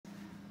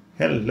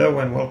Hello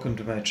and welcome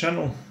to my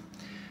channel.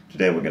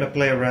 Today we're going to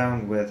play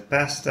around with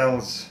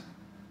pastels.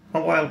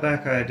 A while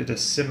back I did a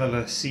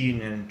similar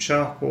scene in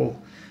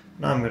charcoal.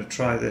 Now I'm going to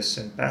try this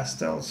in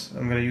pastels.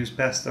 I'm going to use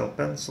pastel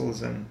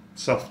pencils and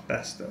soft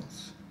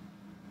pastels.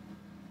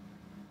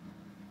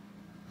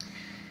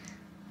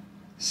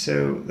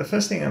 So the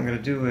first thing I'm going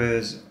to do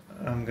is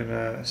I'm going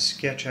to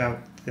sketch out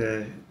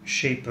the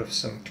shape of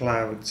some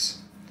clouds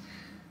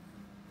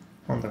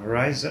on the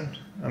horizon.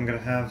 I'm going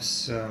to have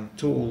some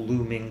tall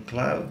looming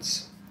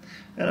clouds,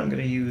 and I'm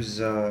going to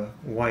use a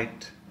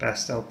white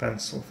pastel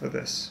pencil for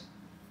this.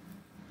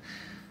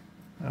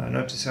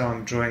 Notice how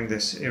I'm drawing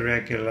this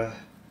irregular,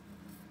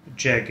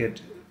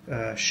 jagged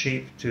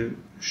shape to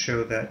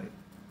show that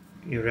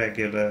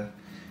irregular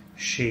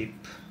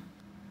shape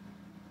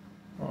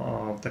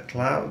of the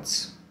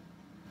clouds.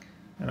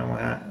 And I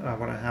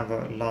want to have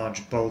a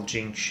large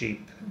bulging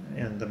shape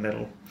in the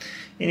middle.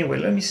 Anyway,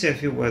 let me say a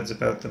few words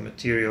about the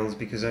materials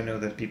because I know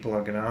that people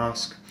are going to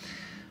ask.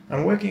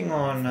 I'm working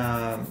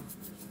on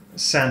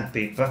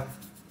sandpaper.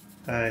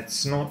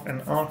 It's not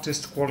an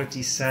artist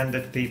quality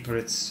sanded paper,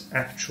 it's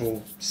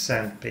actual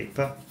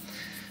sandpaper.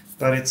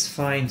 But it's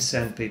fine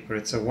sandpaper.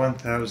 It's a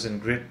 1000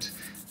 grit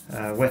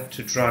wet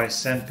to dry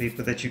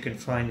sandpaper that you can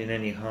find in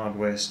any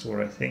hardware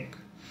store, I think.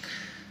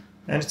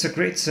 And it's a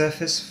great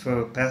surface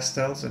for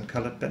pastels and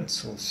colored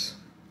pencils.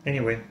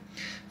 Anyway,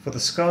 for the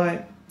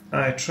sky,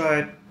 I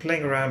tried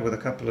playing around with a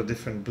couple of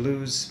different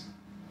blues,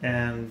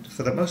 and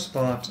for the most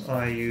part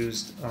I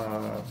used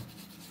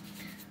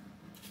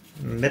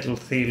middle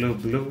phthalo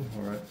blue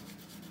or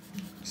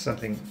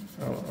something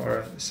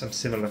or some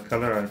similar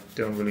color. I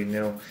don't really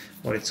know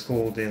what it's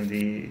called in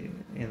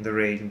the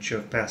range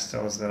of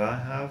pastels that I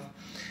have.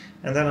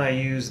 And then I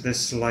used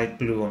this light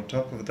blue on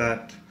top of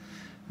that,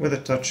 with a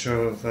touch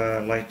of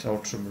light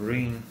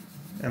ultramarine,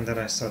 and then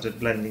I started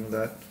blending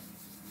that.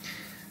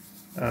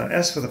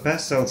 As for the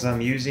pastels I'm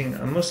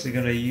mostly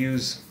going to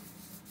use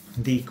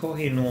the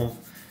Kohinoor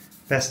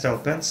pastel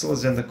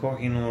pencils and the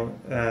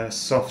Kohinoor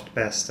soft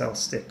pastel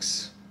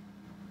sticks.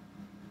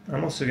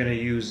 I'm also going to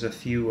use a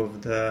few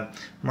of the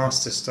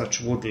Master Touch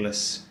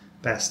woodless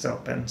pastel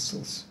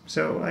pencils.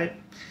 So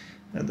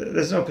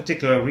there's no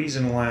particular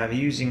reason why I'm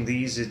using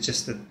these, it's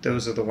just that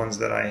those are the ones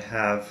that I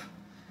have.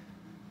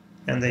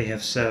 And they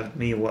have served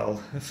me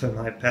well for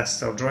my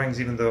pastel drawings,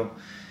 even though,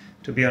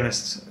 to be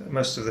honest,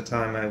 most of the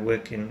time I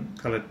work in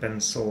colored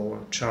pencil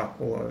or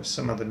charcoal or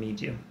some other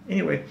medium.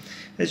 Anyway,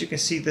 as you can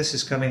see, this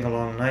is coming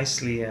along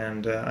nicely,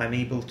 and I'm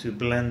able to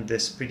blend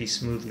this pretty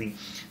smoothly.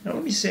 Now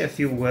let me say a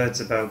few words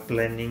about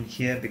blending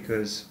here,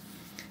 because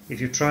if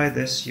you try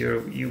this,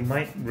 you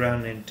might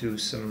run into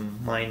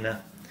some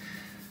minor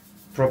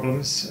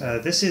problems.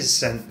 This is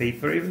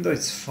sandpaper. Even though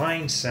it's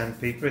fine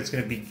sandpaper, it's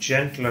going to be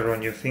gentler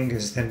on your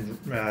fingers than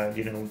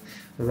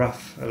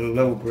rough,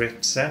 low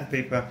grit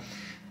sandpaper.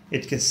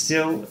 It can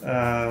still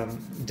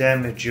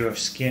damage your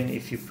skin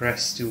if you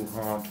press too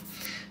hard.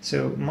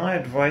 So my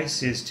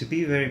advice is to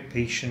be very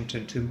patient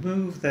and to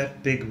move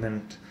that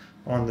pigment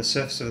on the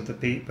surface of the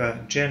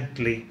paper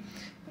gently,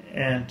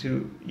 and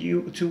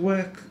to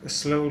work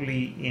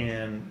slowly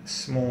in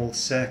small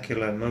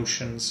circular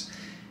motions.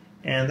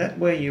 And that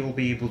way you'll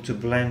be able to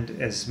blend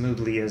as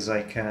smoothly as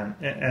I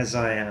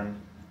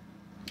am.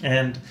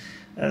 And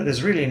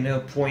there's really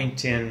no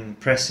point in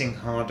pressing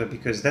harder,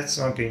 because that's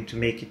not going to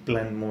make it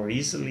blend more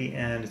easily,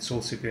 and it's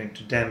also going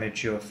to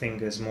damage your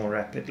fingers more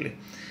rapidly.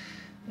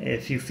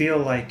 If you feel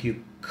like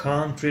you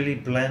can't really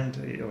blend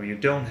or you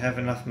don't have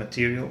enough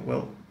material,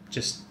 well,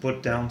 just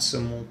put down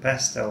some more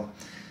pastel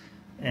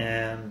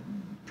and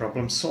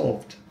problem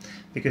solved.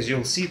 Because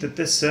you'll see that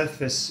this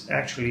surface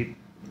actually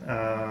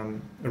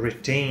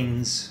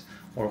retains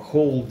or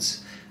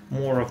holds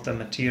more of the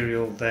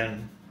material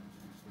than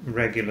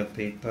regular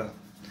paper,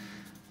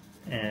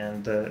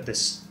 and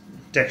this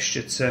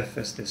textured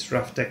surface, this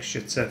rough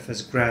textured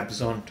surface,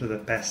 grabs onto the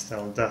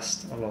pastel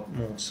dust a lot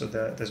more, so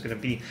that there's going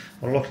to be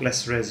a lot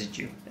less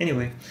residue.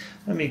 Anyway,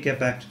 let me get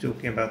back to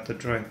talking about the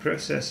drawing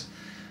process.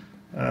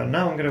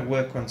 Now I'm going to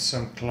work on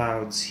some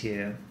clouds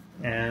here,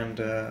 and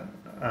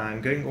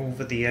I'm going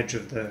over the edge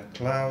of the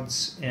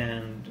clouds,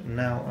 and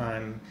now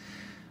I'm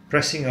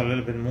pressing a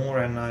little bit more,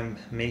 and I'm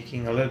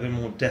making a little bit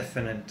more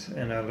definite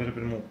and a little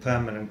bit more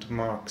permanent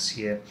marks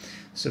here.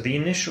 So the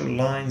initial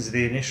lines,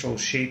 the initial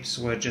shapes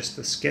were just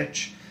a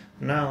sketch.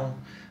 Now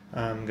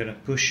I'm going to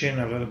push in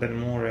a little bit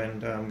more,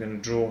 and I'm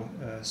going to draw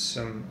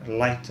some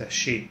lighter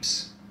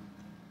shapes.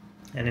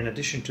 And in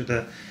addition to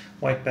the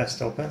white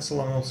pastel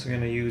pencil, I'm also going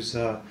to use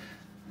a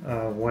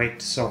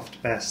white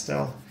soft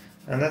pastel,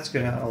 and that's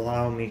going to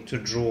allow me to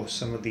draw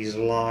some of these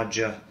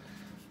larger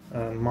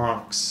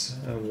marks,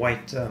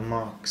 white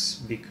marks,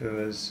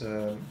 because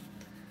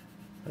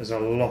there's a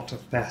lot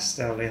of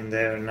pastel in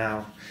there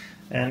now.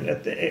 And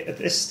at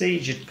this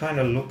stage it kind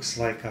of looks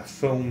like a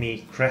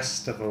foamy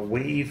crest of a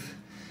wave,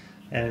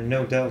 and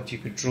no doubt you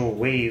could draw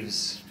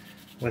waves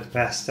with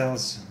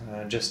pastels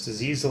just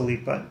as easily,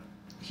 but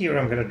here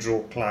I'm going to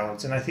draw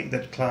clouds, and I think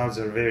that clouds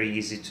are very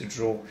easy to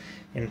draw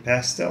in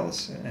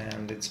pastels,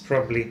 and it's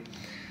probably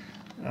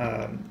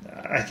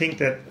I think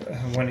that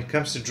when it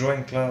comes to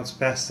drawing clouds,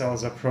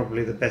 pastels are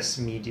probably the best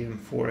medium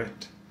for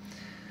it.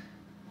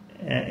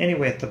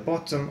 Anyway, at the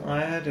bottom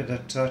I added a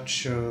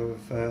touch of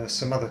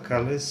some other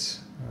colors,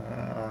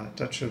 a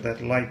touch of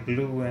that light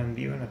blue and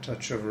even a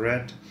touch of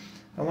red.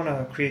 I want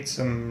to create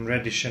some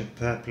reddish and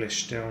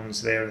purplish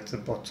tones there at the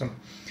bottom,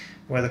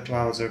 where the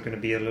clouds are going to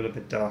be a little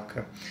bit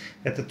darker.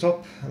 At the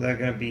top they're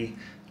going to be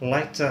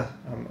lighter.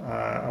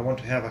 I want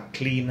to have a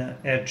cleaner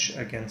edge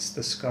against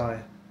the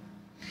sky.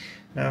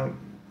 Now,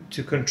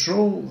 to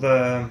control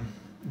the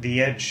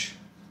edge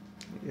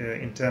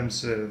in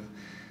terms of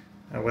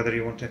whether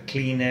you want a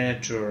clean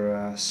edge or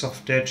a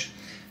soft edge,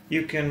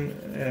 you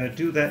can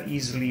do that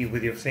easily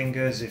with your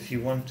fingers. If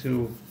you want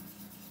to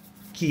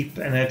keep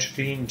an edge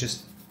clean,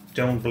 just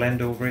don't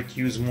blend over it.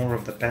 Use more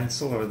of the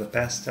pencil or the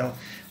pastel,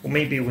 or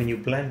maybe when you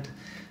blend,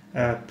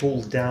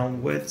 pull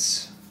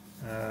downwards.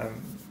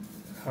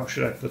 How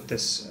should I put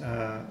this?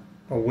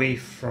 Away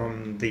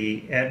from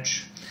the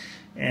edge.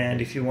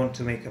 And if you want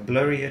to make a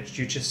blurry edge,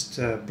 you just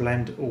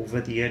blend over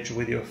the edge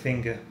with your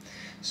finger.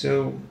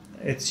 So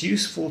it's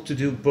useful to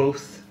do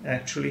both,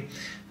 actually,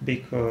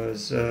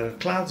 because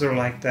clouds are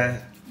like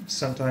that.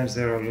 Sometimes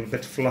they're a little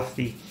bit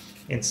fluffy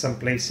in some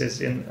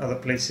places. In other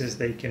places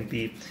they can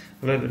be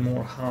a little bit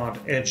more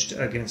hard-edged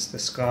against the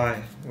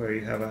sky, where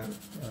you have a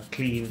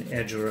clean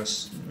edge or a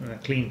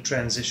clean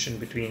transition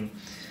between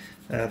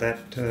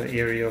that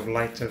area of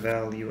lighter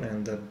value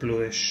and the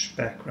bluish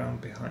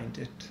background behind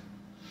it.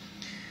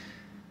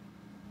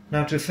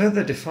 Now, to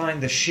further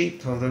define the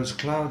shape of those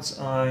clouds,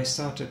 I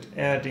started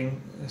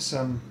adding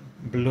some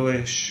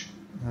bluish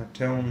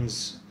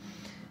tones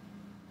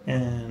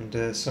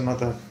and some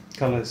other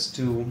colors,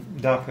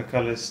 darker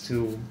colors,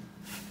 to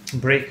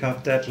break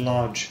up that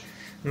large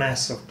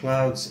mass of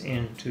clouds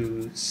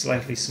into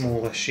slightly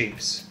smaller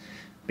shapes,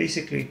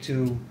 basically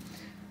to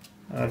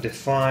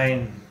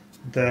define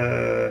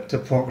the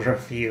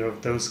topography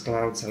of those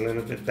clouds a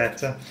little bit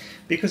better,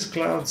 because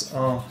clouds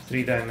are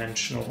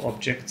three-dimensional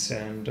objects,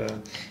 and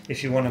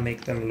if you want to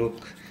make them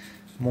look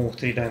more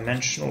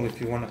three-dimensional, if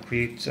you want to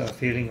create a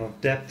feeling of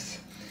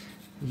depth,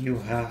 you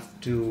have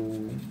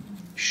to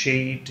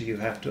shade, you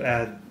have to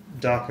add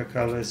darker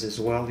colors as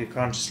well. You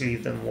can't just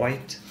leave them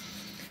white.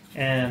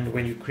 And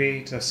when you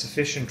create a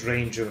sufficient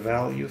range of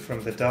value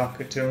from the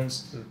darker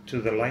tones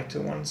to the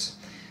lighter ones,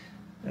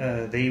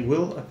 they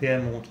will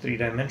appear more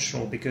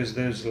three-dimensional, because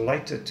those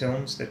lighter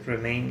tones that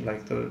remain,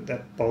 like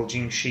that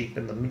bulging shape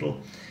in the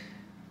middle,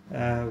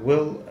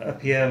 will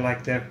appear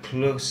like they're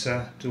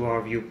closer to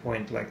our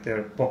viewpoint, like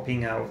they're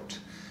popping out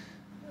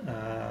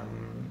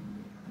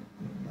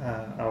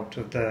out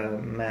of the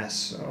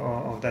mass,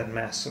 of that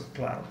mass of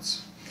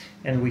clouds.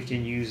 And we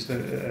can use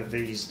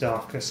these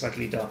darker,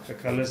 slightly darker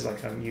colors,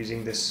 like I'm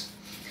using this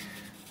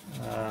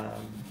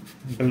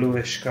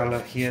bluish color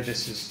here.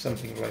 This is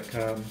something like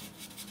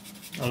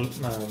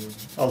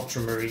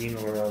ultramarine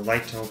or a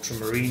light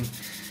ultramarine,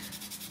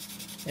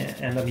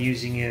 and I'm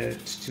using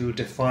it to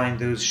define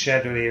those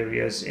shadow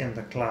areas in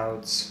the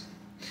clouds.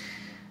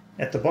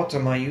 At the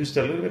bottom I used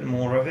a little bit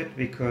more of it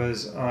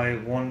because I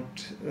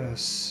want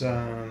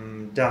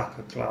some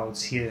darker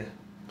clouds here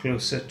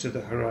closer to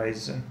the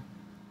horizon.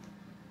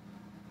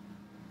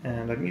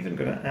 And I'm even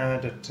going to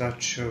add a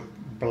touch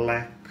of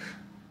black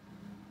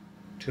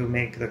to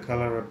make the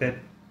color a bit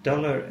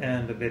duller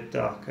and a bit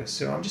darker.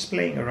 So I'm just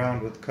playing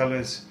around with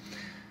colors.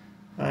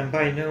 I'm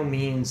by no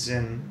means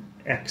an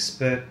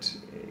expert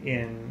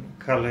in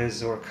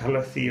colors or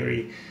color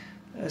theory.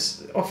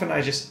 Often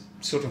I just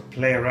sort of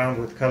play around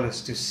with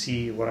colors to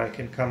see what I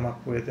can come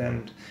up with,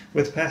 and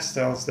with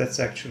pastels that's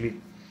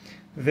actually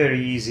very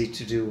easy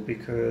to do,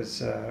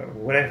 because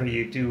whatever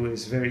you do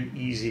is very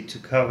easy to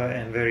cover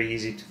and very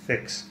easy to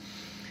fix.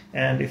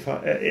 And if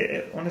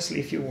honestly,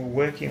 if you were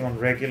working on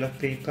regular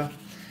paper,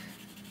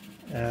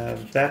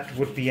 that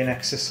would be an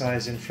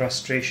exercise in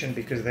frustration,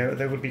 because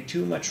there would be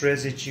too much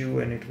residue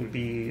and it would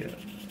be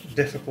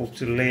difficult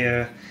to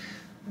layer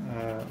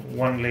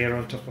one layer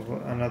on top of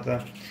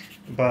another.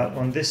 But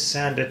on this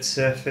sanded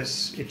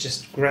surface, it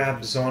just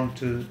grabs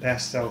onto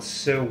pastel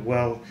so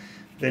well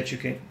that you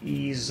can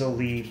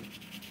easily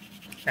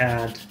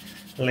add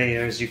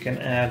layers. You can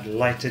add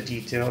lighter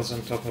details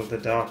on top of the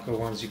darker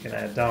ones, you can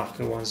add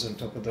darker ones on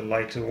top of the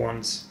lighter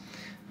ones.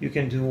 You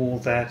can do all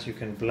that, you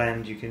can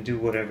blend, you can do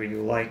whatever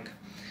you like.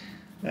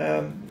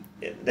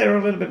 They're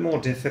a little bit more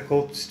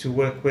difficult to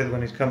work with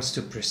when it comes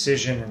to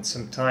precision and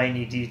some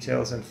tiny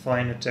details and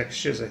finer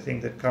textures. I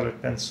think that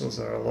colored pencils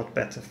are a lot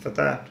better for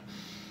that.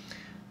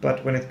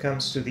 But when it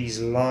comes to these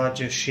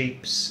larger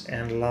shapes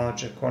and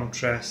larger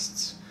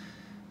contrasts,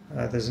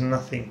 there's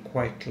nothing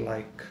quite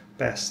like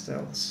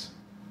pastels.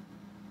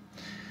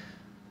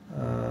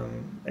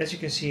 As you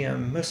can see,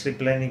 I'm mostly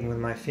blending with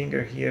my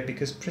finger here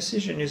because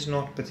precision is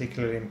not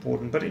particularly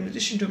important. But in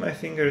addition to my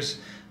fingers,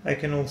 I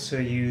can also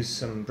use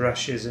some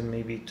brushes and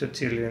maybe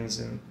tortillons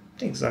and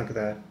things like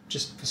that,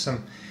 just for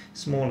some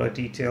smaller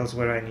details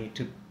where I need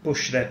to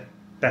push that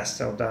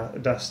pastel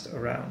dust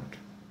around.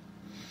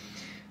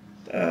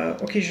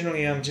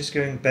 Occasionally I'm just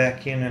going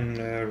back in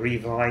and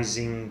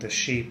revising the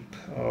shape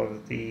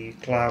of the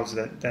clouds,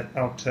 that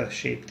outer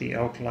shape, the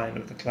outline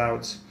of the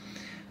clouds,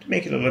 to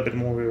make it a little bit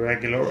more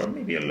irregular, or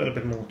maybe a little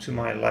bit more to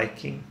my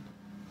liking.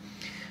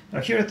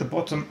 Now here at the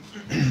bottom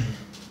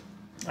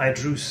I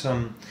drew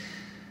some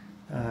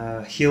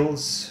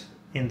hills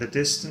in the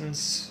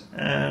distance,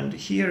 and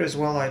here as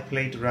well I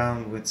played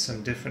around with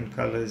some different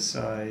colors.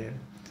 I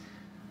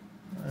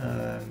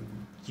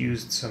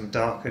used some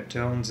darker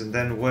tones and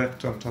then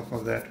worked on top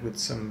of that with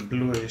some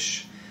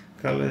bluish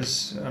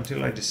colors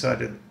until I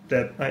decided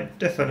that I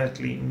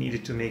definitely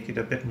needed to make it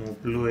a bit more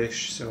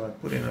bluish, so I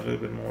put in a little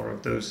bit more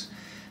of those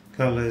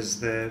colors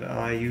that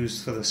I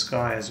used for the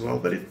sky as well,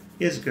 but it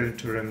is going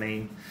to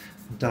remain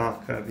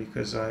darker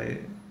because I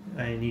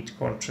need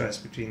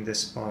contrast between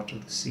this part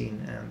of the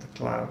scene and the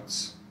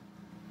clouds.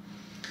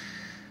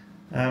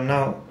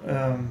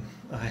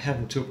 I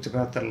haven't talked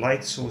about the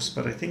light source,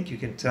 but I think you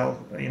can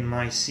tell in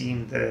my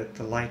scene that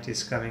the light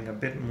is coming a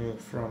bit more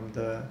from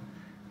the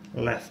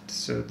left,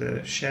 so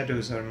the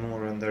shadows are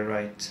more on the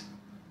right.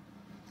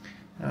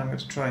 And I'm going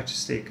to try to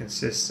stay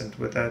consistent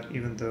with that,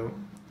 even though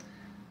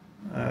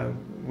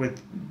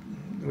with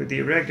the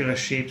irregular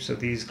shapes of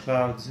these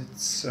clouds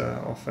it's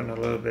often a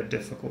little bit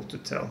difficult to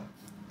tell.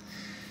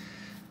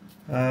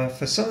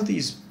 For some of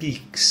these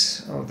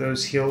peaks of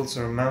those hills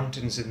or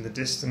mountains in the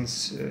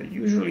distance,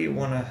 usually you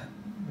want to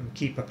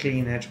keep a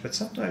clean edge, but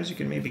sometimes you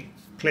can maybe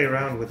play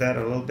around with that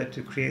a little bit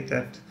to create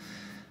that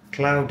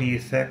cloudy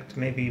effect,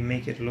 maybe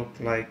make it look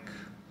like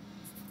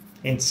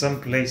in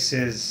some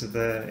places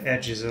the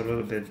edges are a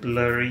little bit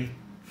blurry,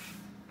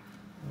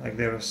 like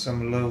there are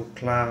some low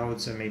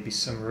clouds and maybe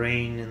some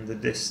rain in the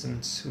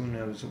distance, who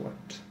knows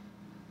what.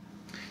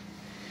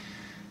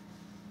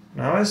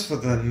 Now as for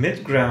the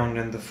midground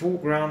and the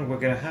foreground, we're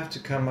going to have to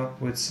come up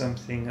with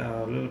something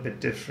a little bit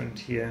different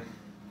here.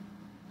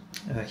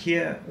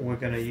 Here we're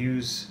going to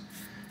use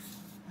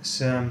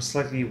some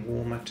slightly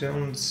warmer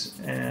tones,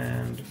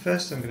 and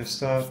first I'm going to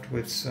start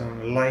with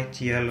some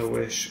light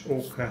yellowish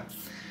ochre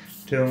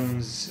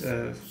tones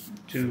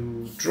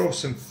to draw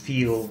some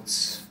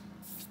fields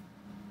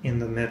in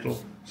the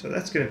middle. So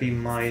that's going to be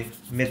my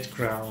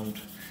midground,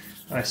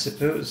 I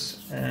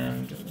suppose,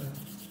 and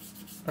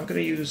I'm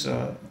going to use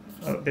a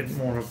bit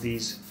more of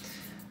these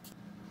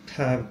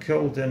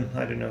golden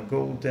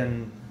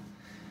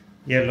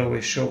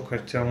yellowish ochre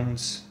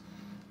tones,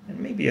 and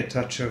maybe a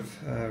touch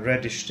of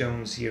reddish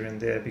tones here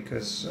and there,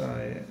 because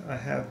I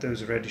have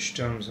those reddish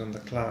tones on the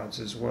clouds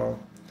as well.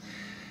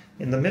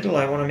 In the middle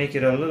I want to make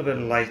it a little bit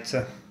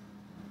lighter.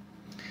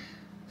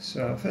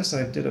 So first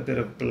I did a bit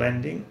of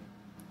blending,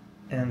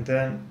 and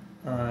then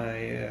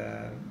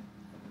I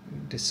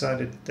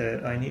decided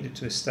that I needed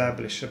to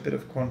establish a bit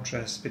of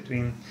contrast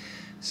between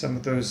some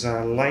of those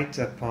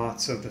lighter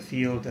parts of the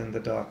field and the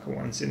darker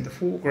ones. In the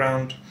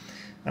foreground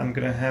I'm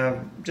going to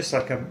have just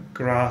like a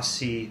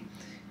grassy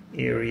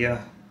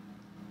area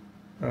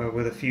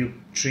with a few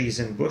trees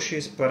and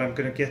bushes, but I'm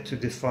going to get to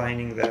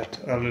defining that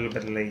a little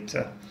bit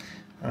later.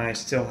 I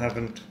still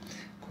haven't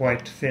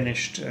quite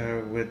finished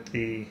with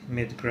the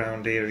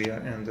midground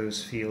area and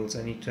those fields.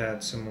 I need to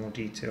add some more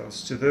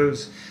details to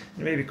those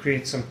and maybe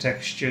create some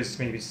textures,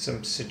 maybe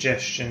some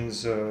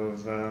suggestions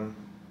of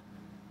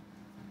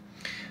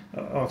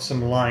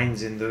some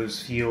lines in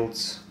those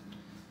fields,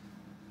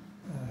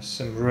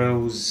 some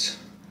rows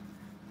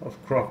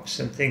of crops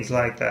and things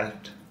like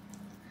that.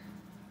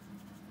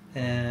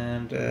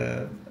 And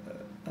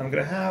I'm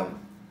going to have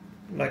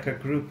like a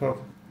group of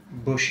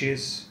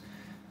bushes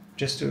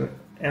just to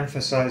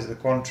emphasize the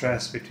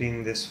contrast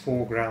between this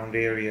foreground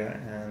area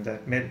and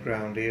that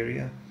midground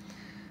area.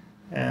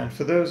 And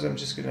for those I'm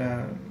just going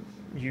to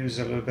use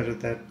a little bit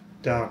of that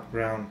dark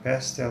brown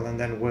pastel and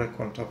then work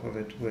on top of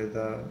it with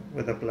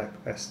a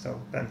black pastel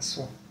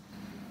pencil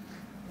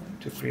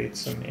to create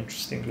some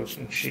interesting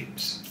looking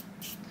shapes.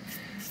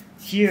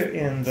 Here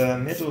in the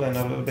middle and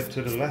a little bit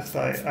to the left,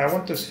 I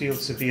want those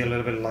fields to be a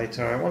little bit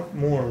lighter. I want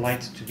more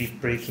light to be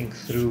breaking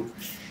through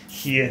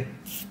here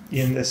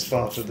in this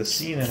part of the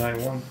scene, and I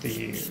want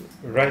the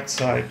right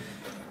side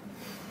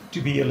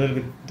to be a little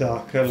bit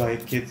darker,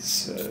 like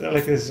it's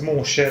like there's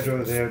more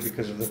shadow there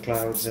because of the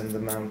clouds and the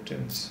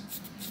mountains.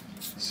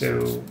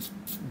 So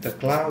the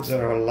clouds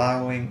are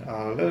allowing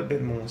a little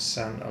bit more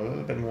sun, a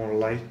little bit more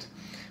light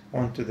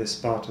onto this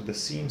part of the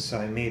scene, so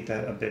I made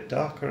that a bit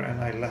darker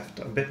and I left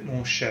a bit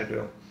more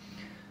shadow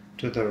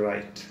to the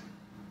right.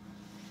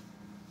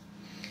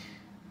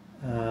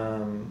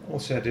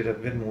 Also I did a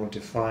bit more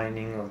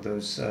defining of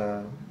those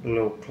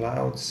low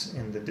clouds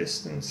in the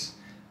distance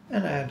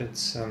and added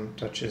some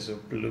touches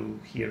of blue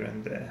here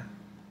and there.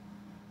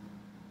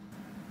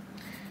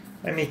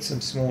 I made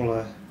some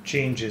smaller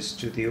changes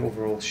to the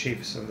overall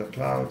shapes of the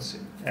clouds,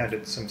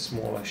 added some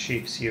smaller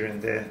shapes here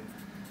and there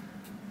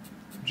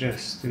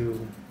just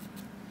to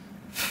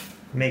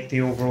make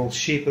the overall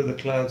shape of the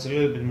clouds a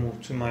little bit more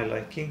to my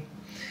liking.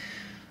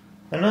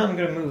 And now I'm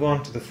going to move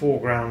on to the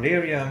foreground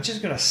area. I'm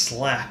just going to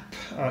slap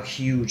a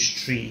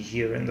huge tree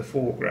here in the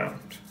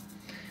foreground.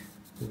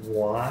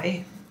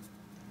 Why?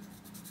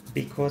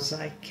 because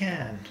I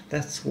can.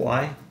 That's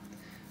why.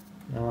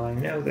 Now I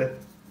know that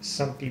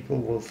some people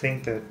will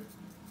think that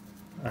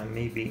I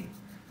may be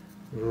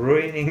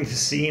ruining the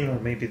scene, or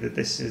maybe that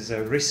this is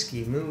a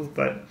risky move,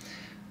 but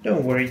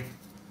don't worry.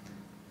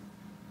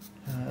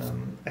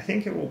 I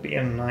think it will be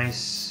a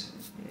nice,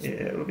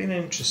 it will be an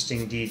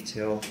interesting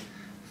detail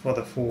for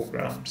the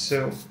foreground.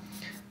 So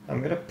I'm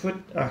going to put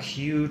a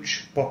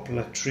huge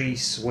poplar tree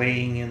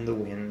swaying in the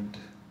wind,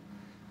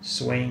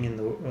 swaying in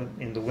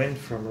the wind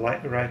from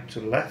right to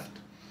left.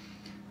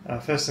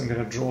 First I'm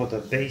going to draw the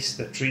base,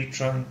 the tree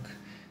trunk,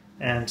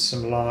 and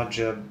some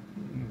larger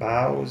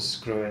boughs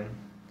growing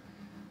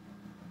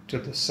to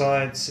the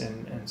sides,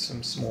 and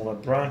some smaller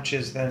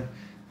branches then,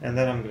 and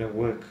then I'm going to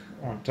work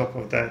on top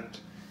of that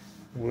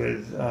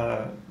with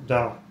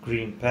dark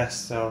green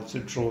pastel to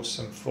draw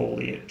some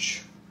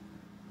foliage.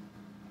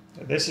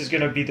 This is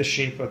going to be the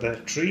shape of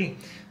that tree.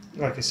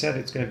 Like I said,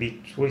 it's going to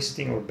be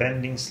twisting or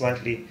bending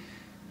slightly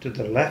to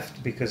the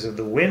left because of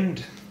the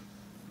wind.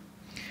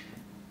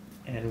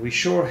 And we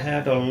sure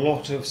had a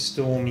lot of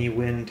stormy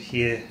wind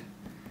here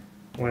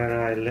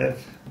where I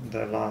live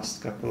the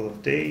last couple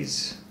of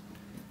days.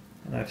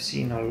 And I've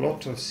seen a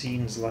lot of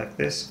scenes like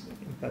this,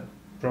 but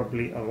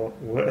probably a lot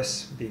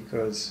worse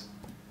because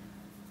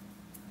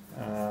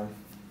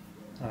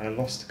I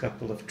lost a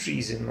couple of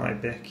trees in my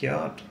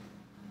backyard.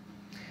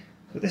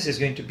 So this is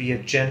going to be a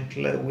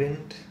gentler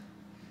wind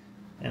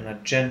and a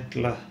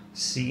gentler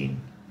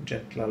scene,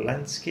 gentler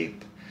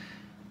landscape.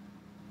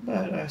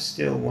 But I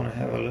still want to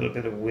have a little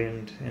bit of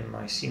wind in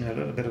my scene, a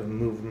little bit of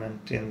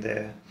movement in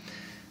there.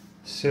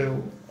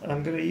 So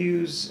I'm going to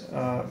use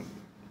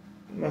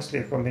mostly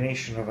a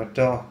combination of a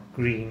dark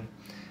green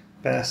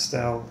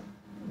pastel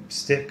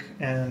stick,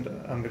 and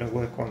I'm going to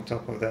work on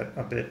top of that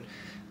a bit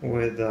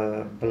with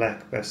a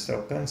black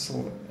pastel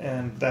pencil,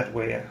 and that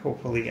way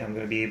hopefully I'm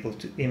going to be able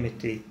to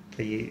imitate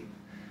the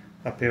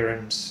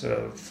appearance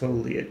of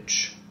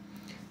foliage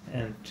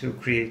and to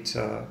create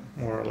a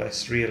more or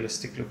less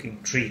realistic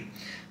looking tree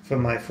for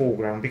my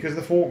foreground, because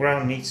the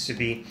foreground needs to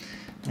be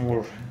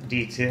more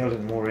detailed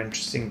and more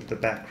interesting than the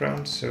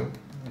background. So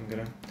I'm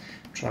going to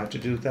try to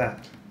do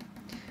that.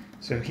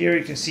 So here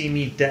you can see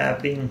me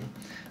dabbing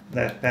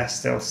that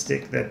pastel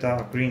stick, that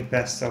dark green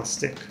pastel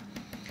stick,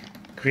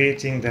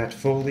 creating that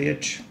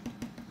foliage.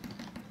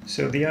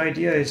 So the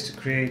idea is to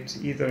create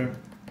either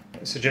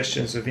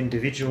suggestions of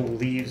individual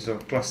leaves or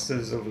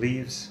clusters of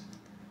leaves,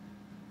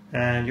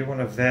 and you want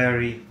to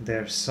vary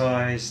their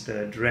size,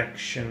 the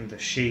direction, the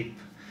shape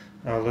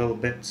a little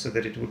bit so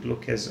that it would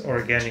look as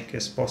organic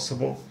as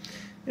possible.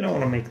 You don't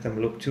want to make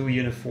them look too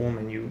uniform,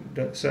 and you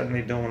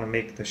certainly don't want to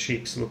make the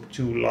shapes look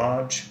too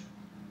large,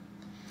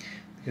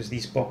 because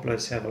these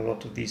poplars have a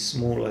lot of these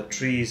smaller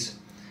trees,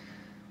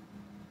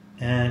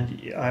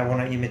 and I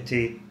want to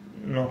imitate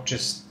not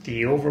just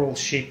the overall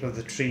shape of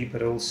the tree,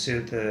 but also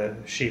the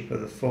shape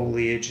of the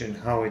foliage and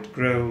how it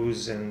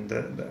grows, and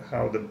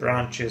how the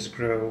branches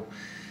grow.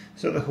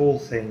 So the whole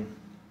thing,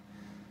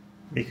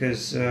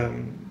 because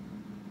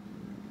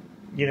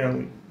you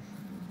know,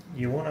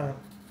 you want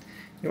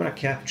to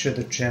capture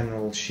the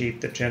general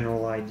shape, the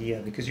general idea,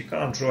 because you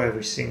can't draw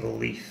every single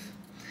leaf.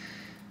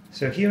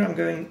 So here I'm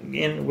going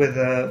in with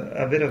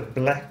a bit of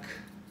black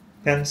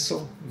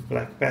pencil,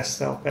 black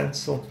pastel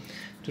pencil,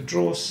 to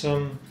draw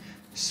some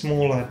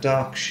smaller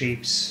dark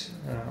shapes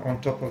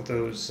on top of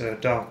those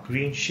dark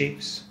green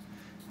shapes.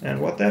 And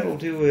what that will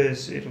do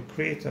is it'll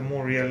create a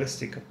more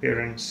realistic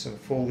appearance of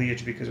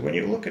foliage, because when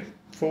you look at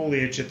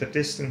foliage at the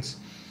distance,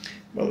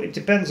 well, it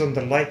depends on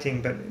the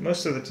lighting, but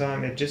most of the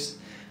time it just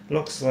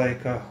looks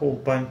like a whole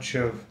bunch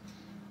of,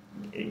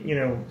 you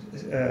know,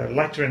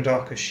 lighter and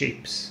darker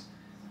shapes.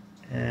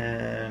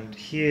 And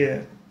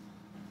here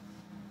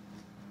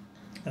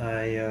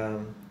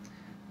I'm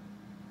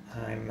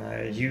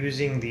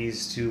using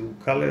these two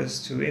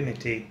colors to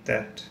imitate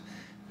that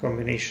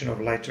combination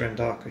of lighter and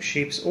darker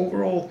shapes.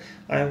 Overall,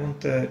 I want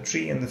the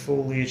tree and the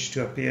foliage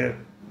to appear,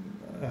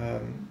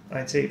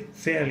 I'd say,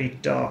 fairly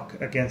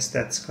dark against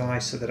that sky,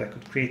 so that I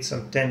could create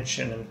some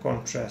tension and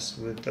contrast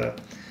with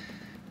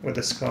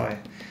the sky.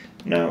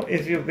 Now,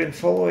 if you've been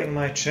following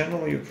my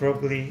channel, you've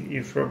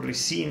probably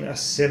seen a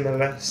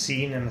similar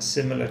scene and a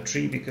similar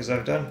tree, because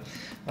I've done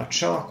a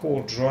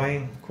charcoal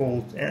drawing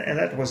called, and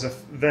that was a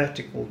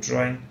vertical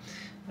drawing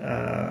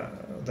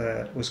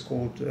that was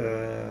called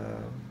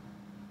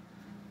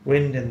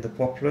Wind in the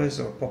Poplars,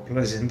 or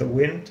Poplars in the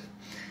Wind.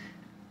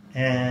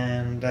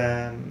 And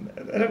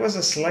that was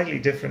a slightly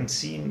different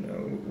scene,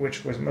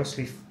 which was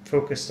mostly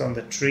focused on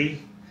the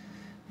tree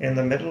in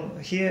the middle.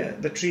 Here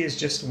the tree is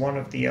just one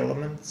of the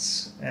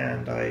elements,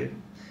 and I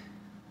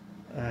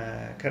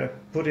kind of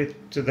put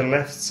it to the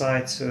left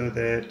side so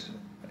that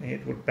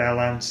it would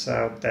balance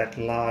out that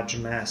large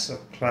mass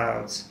of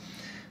clouds,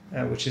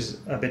 which is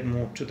a bit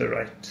more to the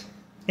right.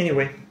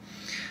 Anyway,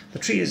 the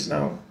tree is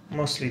now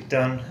mostly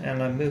done,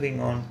 and I'm moving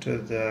on to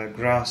the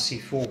grassy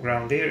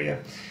foreground area,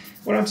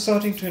 where I'm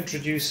starting to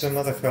introduce some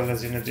other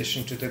colors in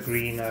addition to the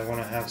green. I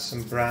want to have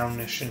some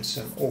brownish and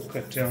some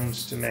ochre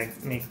tones to make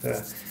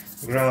the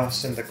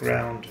grass and the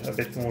ground a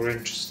bit more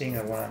interesting.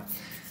 I want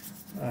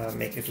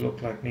make it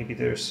look like maybe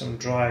there's some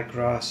dry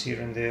grass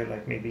here and there,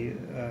 like maybe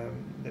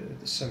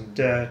some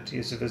dirt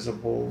is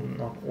visible,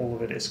 not all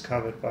of it is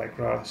covered by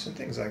grass and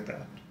things like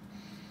that.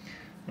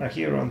 Now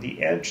here on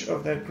the edge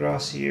of that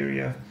grassy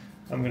area,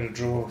 I'm going to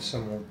draw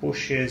some more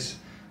bushes,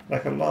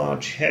 like a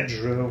large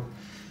hedgerow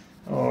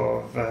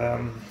of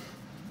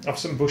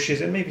some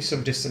bushes and maybe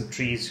some distant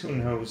trees, who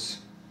knows.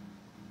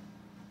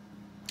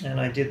 And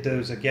I did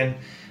those again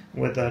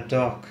with a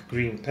dark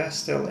green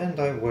pastel, and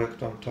I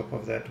worked on top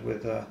of that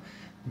with a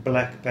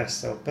black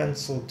pastel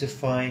pencil,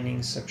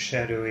 defining some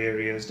shadow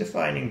areas,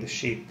 defining the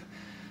shape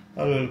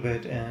a little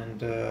bit,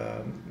 and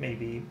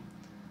maybe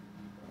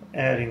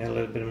adding a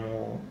little bit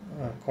more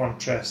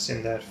contrast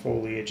in that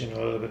foliage and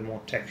a little bit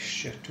more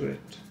texture to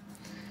it.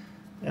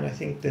 And I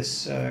think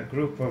this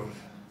group of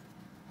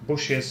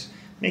bushes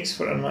makes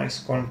for a nice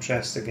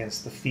contrast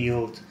against the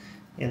field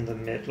in the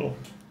middle.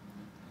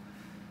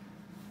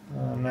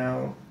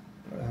 Now,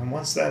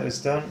 once that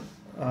is done,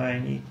 I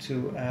need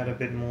to add a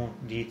bit more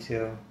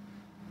detail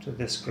to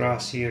this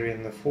grass area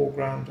in the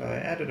foreground. I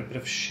added a bit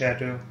of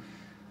shadow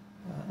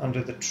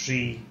under the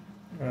tree,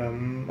 a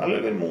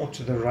little bit more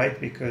to the right,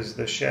 because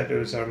the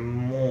shadows are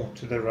more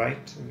to the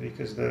right,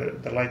 because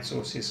the light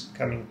source is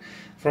coming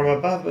from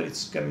above, but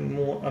it's coming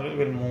a little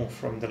bit more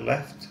from the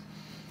left.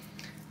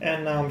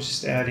 And now I'm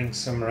just adding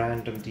some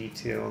random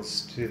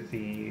details to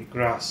the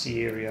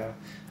grassy area,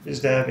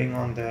 just dabbing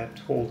on that,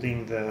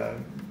 holding the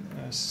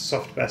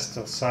soft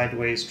pastel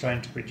sideways,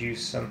 trying to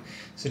produce some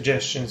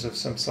suggestions of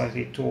some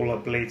slightly taller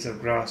blades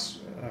of grass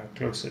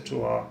closer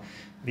to our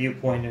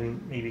viewpoint,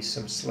 and maybe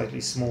some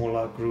slightly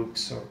smaller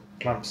groups or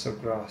clumps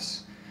of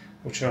grass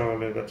which are a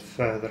little bit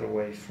further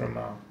away from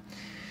our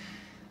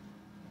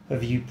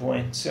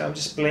viewpoint. So I'm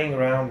just playing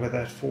around with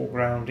that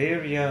foreground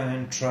area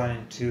and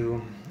trying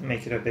to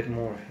make it a bit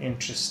more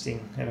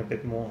interesting and a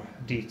bit more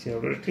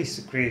detailed, or at least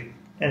to create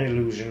an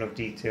illusion of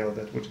detail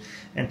that would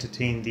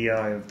entertain the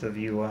eye of the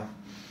viewer,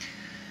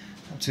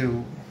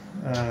 to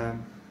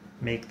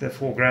make the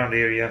foreground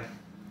area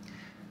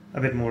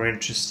a bit more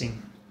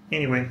interesting.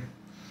 Anyway,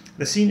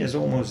 the scene is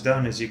almost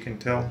done, as you can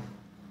tell.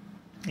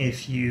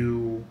 If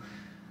you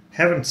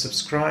haven't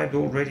subscribed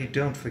already,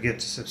 don't forget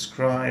to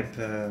subscribe.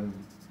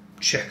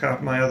 Check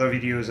out my other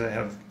videos. I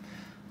have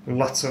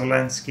lots of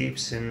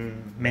landscapes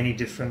in many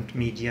different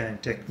media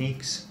and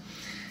techniques.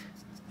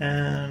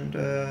 And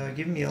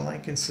give me a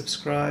like and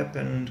subscribe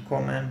and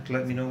comment.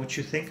 Let me know what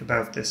you think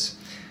about this.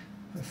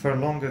 For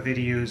longer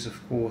videos,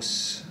 of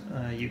course,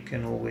 you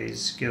can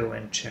always go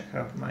and check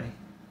out my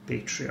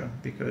Patreon,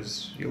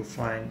 because you'll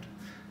find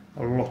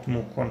a lot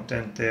more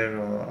content there,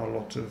 a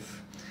lot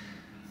of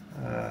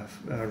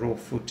raw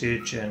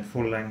footage and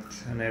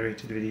full-length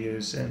narrated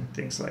videos and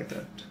things like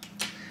that.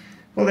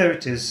 Well, there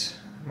it is.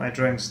 My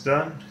drawing's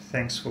done.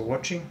 Thanks for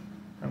watching.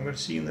 I'm going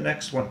to see you in the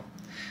next one.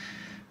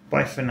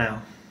 Bye for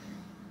now.